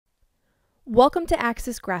Welcome to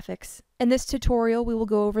Axis Graphics. In this tutorial, we will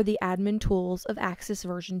go over the admin tools of Axis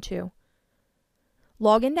version 2.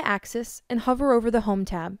 Log into Axis and hover over the Home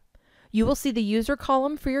tab. You will see the user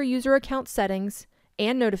column for your user account settings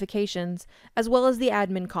and notifications, as well as the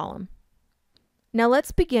admin column. Now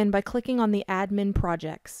let's begin by clicking on the admin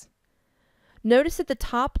projects. Notice at the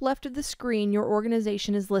top left of the screen your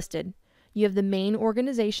organization is listed. You have the main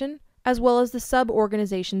organization, as well as the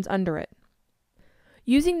sub-organizations under it.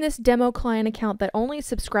 Using this demo client account that only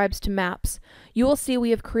subscribes to maps, you will see we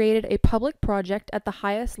have created a public project at the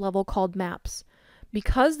highest level called maps.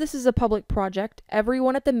 Because this is a public project,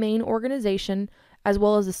 everyone at the main organization, as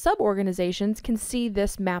well as the sub-organizations, can see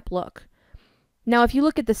this map look. Now if you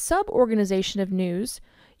look at the sub-organization of news,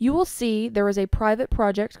 you will see there is a private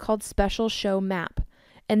project called Special Show Map.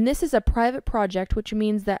 And this is a private project, which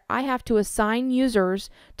means that I have to assign users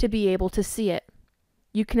to be able to see it.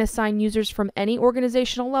 You can assign users from any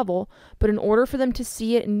organizational level, but in order for them to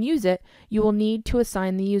see it and use it, you will need to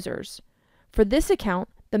assign the users. For this account,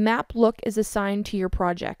 the map look is assigned to your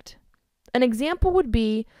project. An example would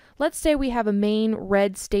be, let's say we have a main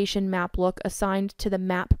red station map look assigned to the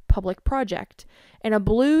map public project, and a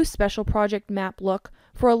blue special project map look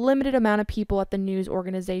for a limited amount of people at the news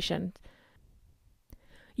organization.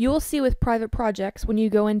 You will see with private projects, when you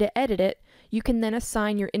go in to edit it, you can then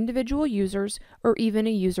assign your individual users or even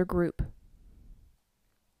a user group.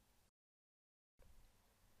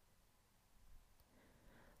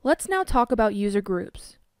 Let's now talk about user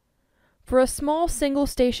groups. For a small single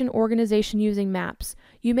station organization using maps,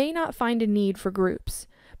 you may not find a need for groups.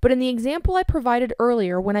 But in the example I provided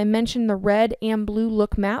earlier when I mentioned the red and blue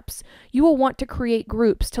look maps, you will want to create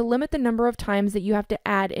groups to limit the number of times that you have to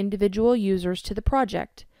add individual users to the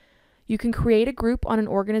project. You can create a group on an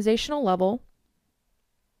organizational level,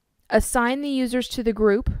 assign the users to the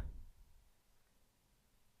group,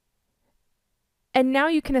 and now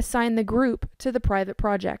you can assign the group to the private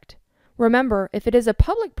project. Remember, if it is a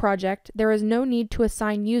public project, there is no need to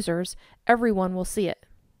assign users. Everyone will see it.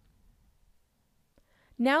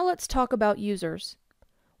 Now let's talk about users.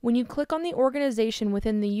 When you click on the organization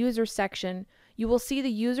within the user section, you will see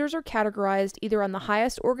the users are categorized either on the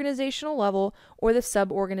highest organizational level or the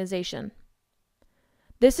sub-organization.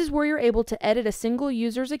 This is where you're able to edit a single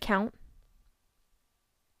user's account,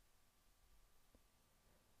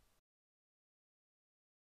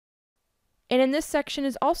 and in this section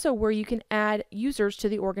is also where you can add users to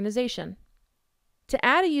the organization. To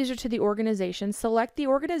add a user to the organization, select the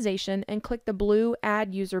organization and click the blue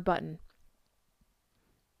Add User button.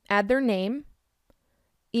 Add their name,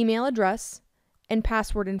 email address, and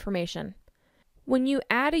password information. When you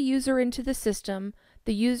add a user into the system,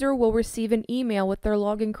 the user will receive an email with their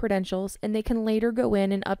login credentials, and they can later go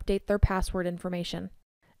in and update their password information.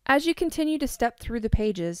 As you continue to step through the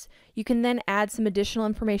pages, you can then add some additional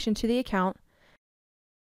information to the account,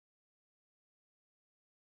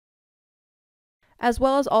 as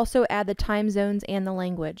well as also add the time zones and the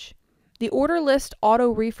language. The order list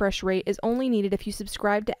auto refresh rate is only needed if you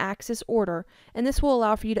subscribe to Axis Order, and this will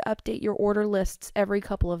allow for you to update your order lists every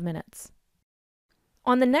couple of minutes.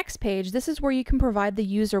 On the next page, this is where you can provide the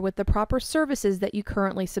user with the proper services that you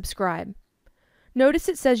currently subscribe. Notice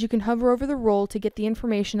it says you can hover over the role to get the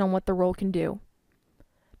information on what the role can do.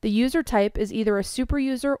 The user type is either a super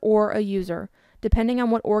user or a user. Depending on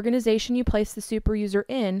what organization you place the super user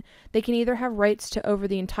in, they can either have rights to over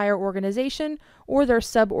the entire organization or their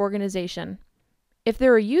sub-organization. If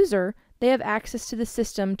they're a user, they have access to the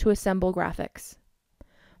system to assemble graphics.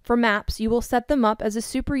 For maps, you will set them up as a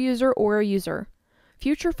super user or a user.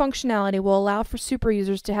 Future functionality will allow for super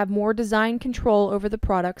users to have more design control over the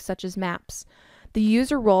products such as maps. The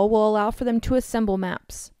user role will allow for them to assemble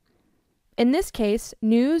maps. In this case,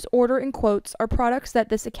 news, order, and quotes are products that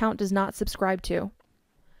this account does not subscribe to.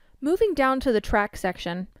 Moving down to the track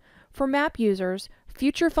section, for map users,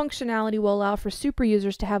 future functionality will allow for super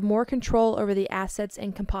users to have more control over the assets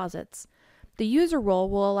and composites. The user role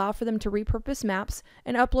will allow for them to repurpose maps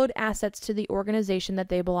and upload assets to the organization that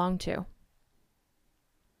they belong to.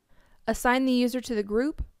 Assign the user to the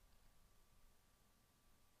group,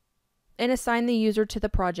 and assign the user to the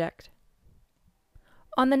project.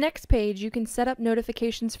 On the next page, you can set up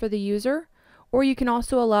notifications for the user, or you can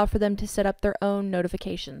also allow for them to set up their own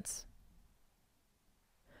notifications.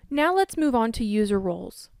 Now let's move on to user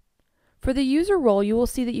roles. For the user role, you will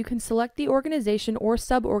see that you can select the organization or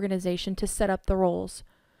sub-organization to set up the roles.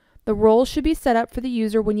 The roles should be set up for the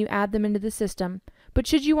user when you add them into the system, but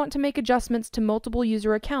should you want to make adjustments to multiple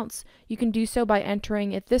user accounts, you can do so by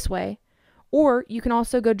entering it this way, or you can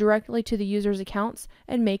also go directly to the user's accounts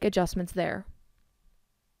and make adjustments there.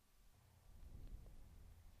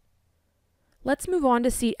 Let's move on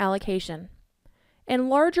to seat allocation. In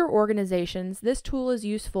larger organizations, this tool is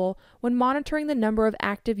useful when monitoring the number of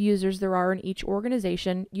active users there are in each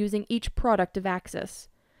organization using each product of Axis.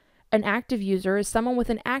 An active user is someone with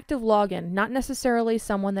an active login, not necessarily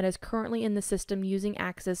someone that is currently in the system using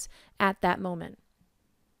Axis at that moment.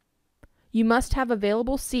 You must have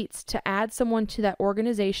available seats to add someone to that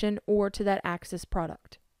organization or to that Axis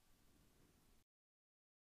product.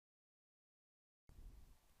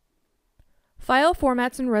 File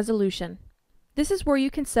formats and resolution. This is where you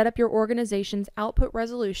can set up your organization's output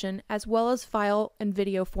resolution as well as file and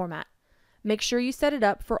video format. Make sure you set it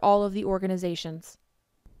up for all of the organizations.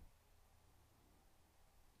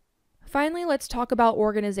 Finally, let's talk about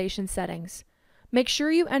organization settings. Make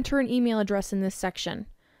sure you enter an email address in this section.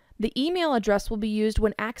 The email address will be used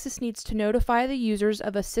when Axis needs to notify the users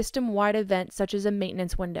of a system-wide event such as a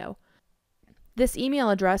maintenance window. This email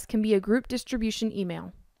address can be a group distribution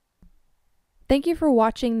email. Thank you for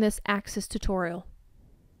watching this Axis tutorial.